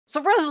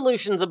So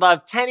resolutions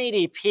above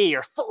 1080p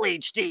or Full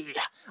HD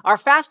are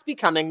fast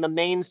becoming the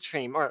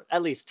mainstream, or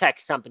at least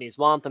tech companies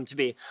want them to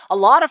be. A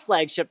lot of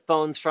flagship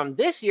phones from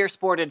this year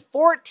sported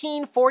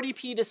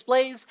 1440p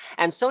displays,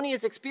 and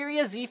Sony's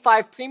Xperia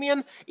Z2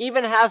 Premium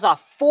even has a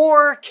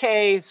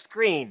 4K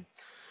screen.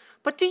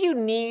 But do you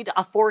need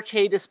a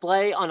 4K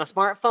display on a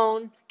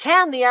smartphone?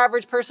 Can the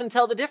average person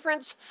tell the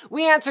difference?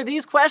 We answer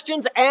these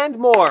questions and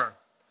more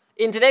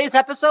in today's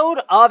episode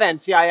of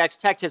NCIX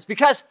Tech Tips,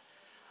 because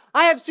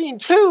I have seen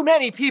too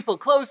many people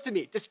close to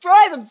me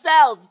destroy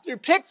themselves through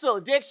pixel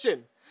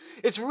addiction.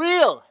 It's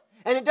real,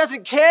 and it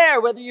doesn't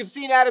care whether you've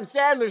seen Adam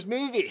Sandler's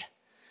movie,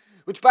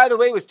 which, by the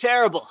way, was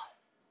terrible.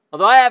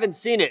 Although I haven't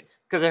seen it,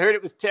 because I heard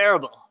it was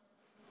terrible.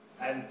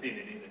 I haven't seen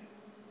it either.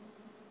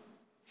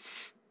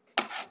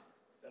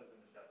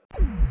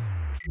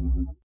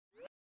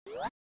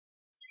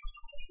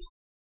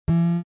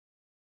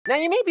 Now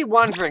you may be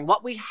wondering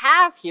what we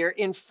have here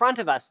in front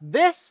of us.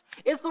 This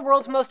is the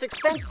world's most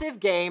expensive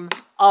game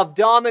of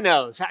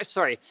dominoes.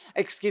 Sorry,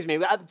 excuse me.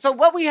 So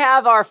what we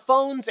have are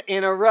phones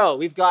in a row.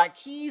 We've got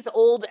Key's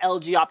old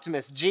LG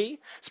Optimus G,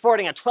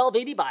 sporting a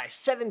 1280 by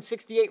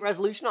 768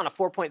 resolution on a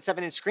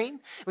 4.7-inch screen.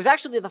 It was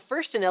actually the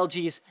first in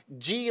LG's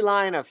G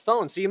line of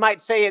phones, so you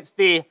might say it's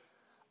the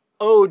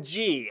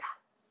OG.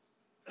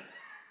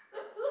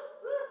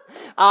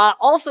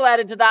 Also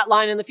added to that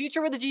line in the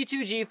future were the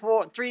G2,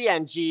 G4, 3,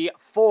 and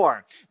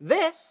G4.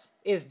 This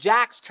is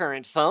Jack's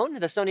current phone,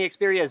 the Sony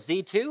Xperia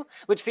Z2,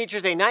 which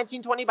features a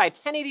 1920 by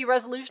 1080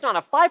 resolution on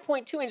a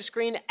 5.2-inch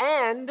screen,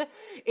 and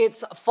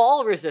it's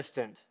fall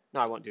resistant. No,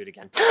 I won't do it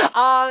again.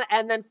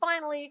 And then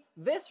finally,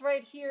 this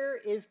right here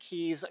is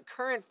Key's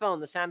current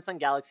phone, the Samsung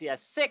Galaxy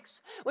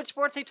S6, which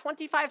sports a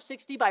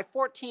 2560 by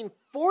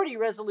 1440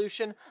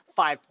 resolution,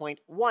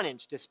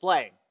 5.1-inch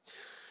display.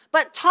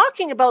 But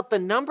talking about the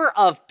number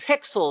of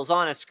pixels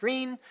on a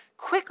screen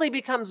quickly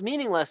becomes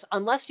meaningless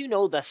unless you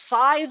know the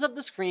size of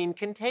the screen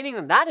containing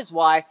them. That is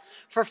why,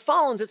 for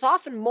phones, it's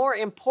often more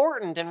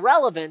important and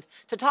relevant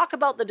to talk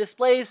about the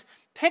display's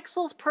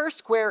pixels per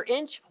square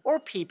inch, or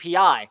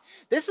PPI.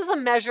 This is a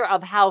measure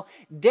of how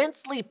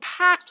densely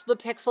packed the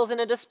pixels in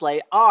a display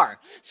are.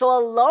 So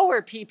a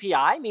lower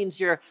PPI means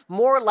you're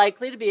more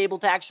likely to be able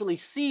to actually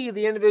see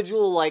the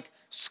individual,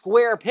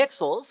 square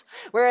pixels,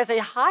 whereas a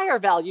higher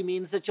value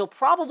means that you'll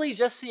probably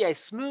just see a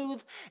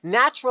smooth,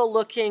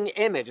 natural-looking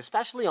image,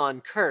 especially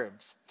on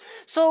curves.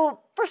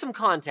 So, for some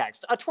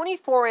context, a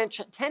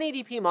 24-inch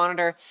 1080p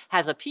monitor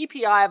has a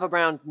PPI of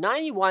around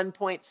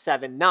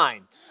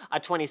 91.79. A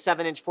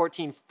 27-inch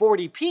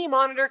 1440p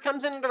monitor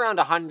comes in at around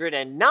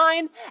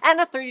 109, and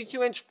a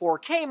 32-inch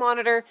 4K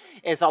monitor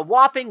is a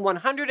whopping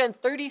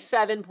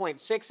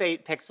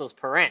 137.68 pixels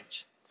per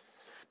inch.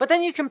 But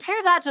then you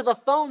compare that to the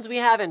phones we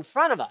have in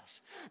front of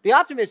us. The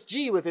Optimus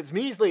G, with its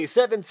measly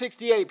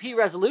 768p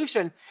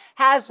resolution,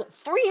 has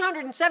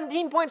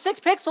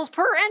 317.6 pixels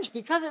per inch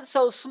because it's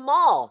so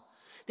small.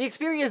 The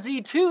Xperia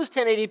Z2's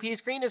 1080p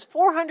screen is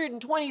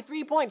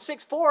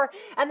 423.64,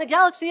 and the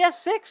Galaxy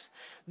S6,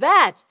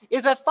 that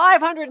is a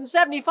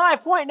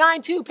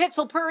 575.92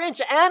 pixel per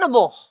inch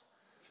animal.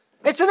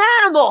 It's an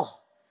animal!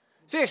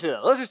 Seriously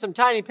though, those are some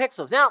tiny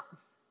pixels. Now,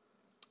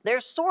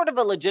 there's sort of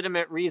a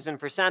legitimate reason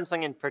for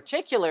Samsung in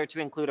particular to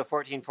include a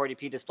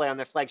 1440p display on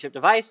their flagship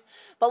device,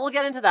 but we'll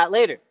get into that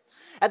later.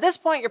 At this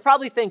point, you're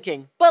probably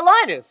thinking, but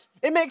Linus,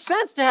 it makes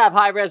sense to have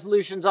high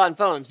resolutions on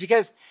phones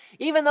because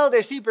even though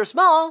they're super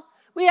small,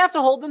 we have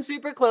to hold them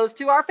super close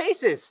to our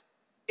faces.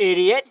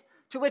 Idiot.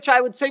 To which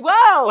I would say,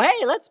 whoa,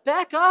 hey, let's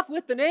back off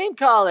with the name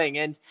calling.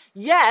 And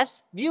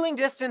yes, viewing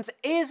distance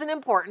is an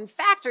important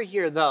factor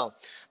here, though.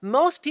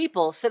 Most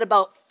people sit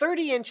about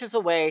 30 inches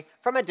away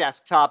from a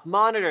desktop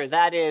monitor.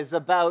 That is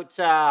about,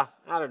 I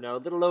don't know,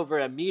 a little over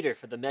a meter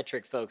for the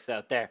metric folks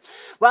out there.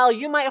 While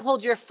you might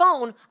hold your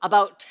phone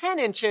about 10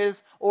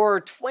 inches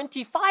or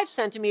 25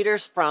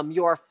 centimeters from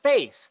your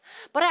face.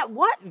 But at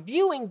what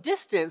viewing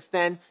distance,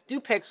 then, do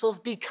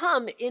pixels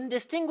become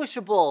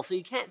indistinguishable so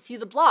you can't see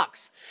the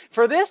blocks?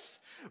 For this,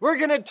 we're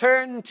gonna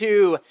turn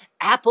to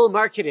Apple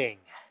marketing.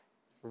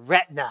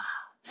 Retina.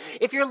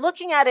 If you're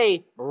looking at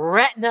a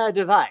Retina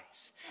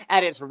device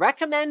at its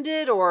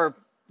recommended or,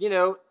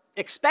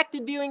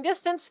 expected viewing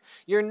distance,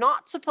 you're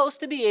not supposed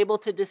to be able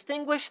to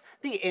distinguish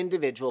the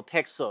individual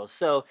pixels.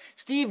 So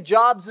Steve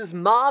Jobs'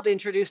 mob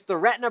introduced the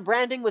Retina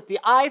branding with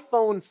the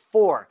iPhone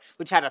 4,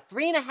 which had a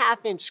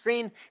 3.5-inch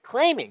screen,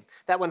 claiming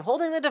that when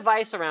holding the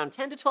device around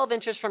 10 to 12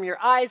 inches from your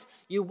eyes,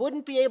 you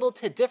wouldn't be able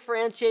to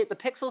differentiate the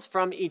pixels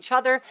from each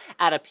other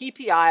at a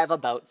PPI of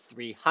about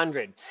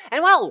 300.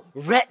 And while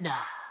Retina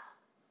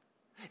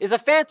is a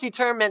fancy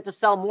term meant to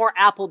sell more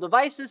Apple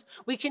devices,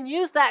 we can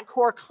use that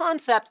core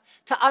concept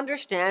to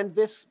understand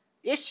this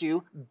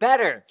issue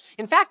better.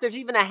 In fact, there's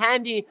even a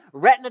handy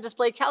retina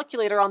display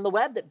calculator on the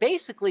web that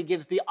basically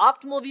gives the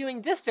optimal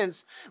viewing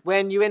distance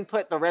when you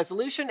input the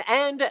resolution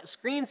and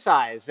screen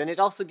size, and it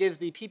also gives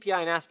the PPI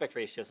and aspect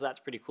ratio, so that's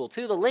pretty cool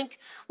too. The link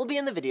will be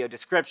in the video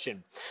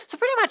description. So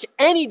pretty much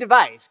any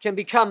device can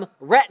become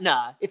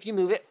retina if you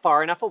move it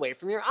far enough away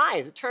from your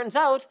eyes. It turns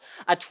out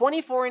a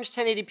 24-inch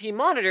 1080p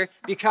monitor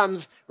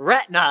becomes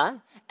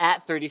retina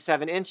at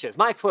 37 inches.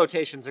 My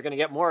quotations are going to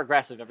get more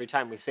aggressive every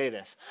time we say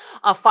this.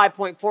 A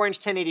 5.4-inch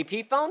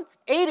 1080p phone,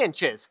 8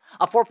 inches.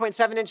 A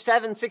 4.7-inch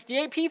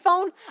 768p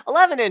phone,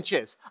 11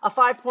 inches. A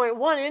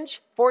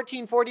 5.1-inch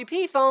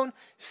 1440p phone,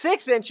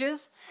 6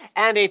 inches.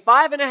 And a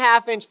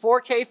 5.5-inch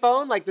 4K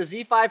phone like the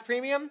Z5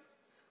 Premium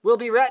will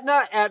be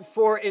retina at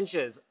 4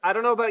 inches. I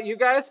don't know about you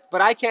guys,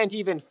 but I can't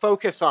even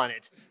focus on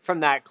it from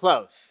that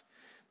close.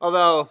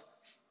 Although,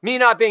 me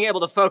not being able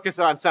to focus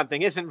on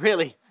something isn't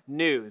really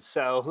news,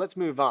 so let's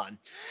move on.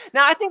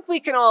 Now, I think we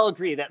can all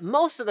agree that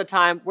most of the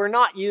time we're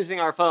not using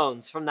our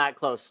phones from that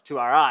close to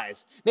our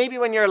eyes. Maybe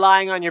when you're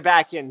lying on your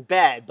back in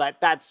bed, but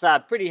that's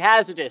pretty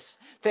hazardous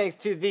thanks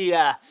to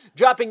the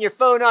dropping your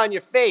phone on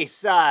your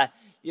face,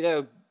 you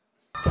know,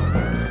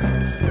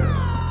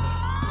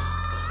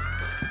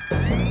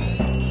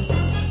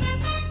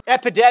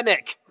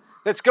 epidemic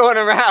that's going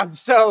around.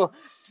 So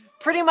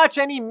pretty much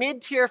any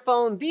mid-tier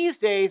phone these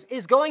days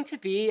is going to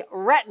be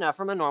retina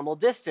from a normal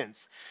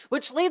distance,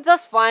 which leads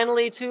us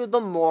finally to the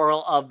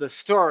moral of the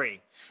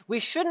story. We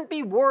shouldn't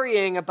be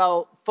worrying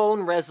about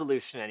phone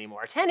resolution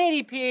anymore.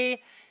 1080p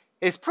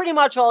is pretty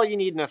much all you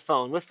need in a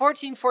phone, with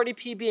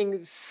 1440p being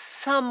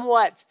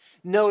somewhat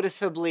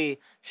noticeably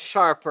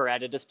sharper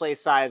at a display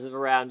size of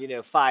around,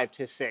 5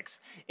 to 6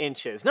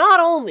 inches. Not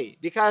only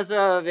because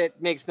of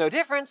it makes no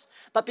difference,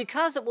 but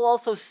because it will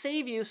also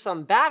save you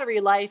some battery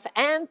life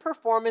and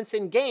performance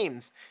in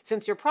games,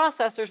 since your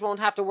processors won't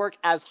have to work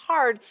as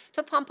hard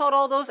to pump out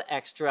all those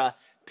extra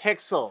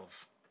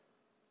pixels.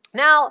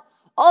 Now,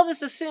 all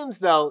this assumes,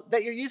 though,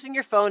 that you're using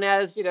your phone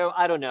as,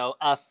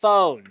 a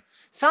phone.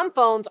 Some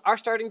phones are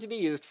starting to be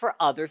used for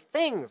other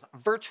things,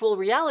 virtual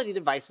reality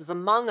devices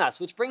among us,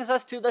 which brings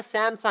us to the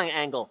Samsung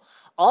angle.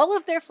 All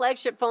of their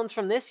flagship phones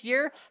from this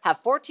year have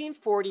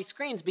 1440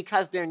 screens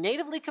because they're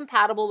natively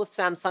compatible with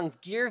Samsung's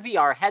Gear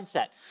VR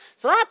headset.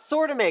 So that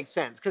sort of makes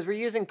sense, because we're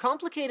using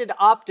complicated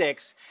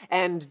optics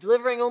and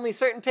delivering only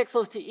certain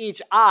pixels to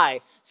each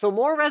eye, so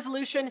more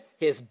resolution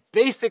is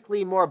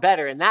basically more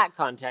better in that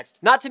context.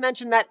 Not to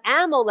mention that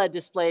AMOLED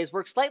displays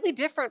work slightly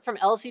different from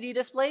LCD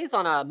displays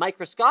on a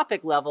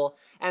microscopic level,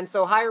 and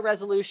so higher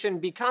resolution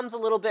becomes a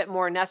little bit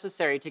more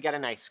necessary to get a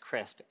nice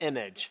crisp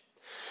image.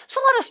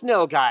 So let us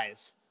know,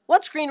 guys.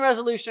 What screen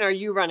resolution are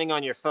you running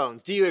on your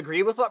phones? Do you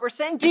agree with what we're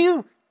saying? Do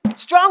you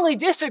strongly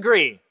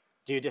disagree?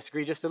 Do you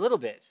disagree just a little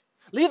bit?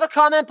 Leave a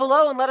comment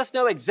below and let us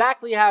know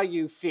exactly how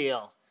you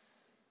feel.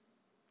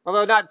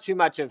 Although not too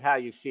much of how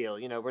you feel.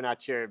 We're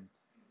not your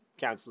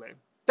counselor.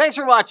 Thanks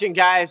for watching,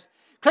 guys.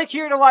 Click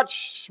here to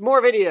watch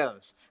more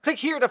videos. Click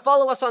here to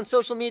follow us on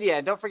social media.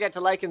 And don't forget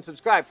to like and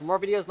subscribe for more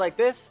videos like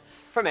this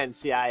from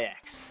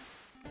NCIX.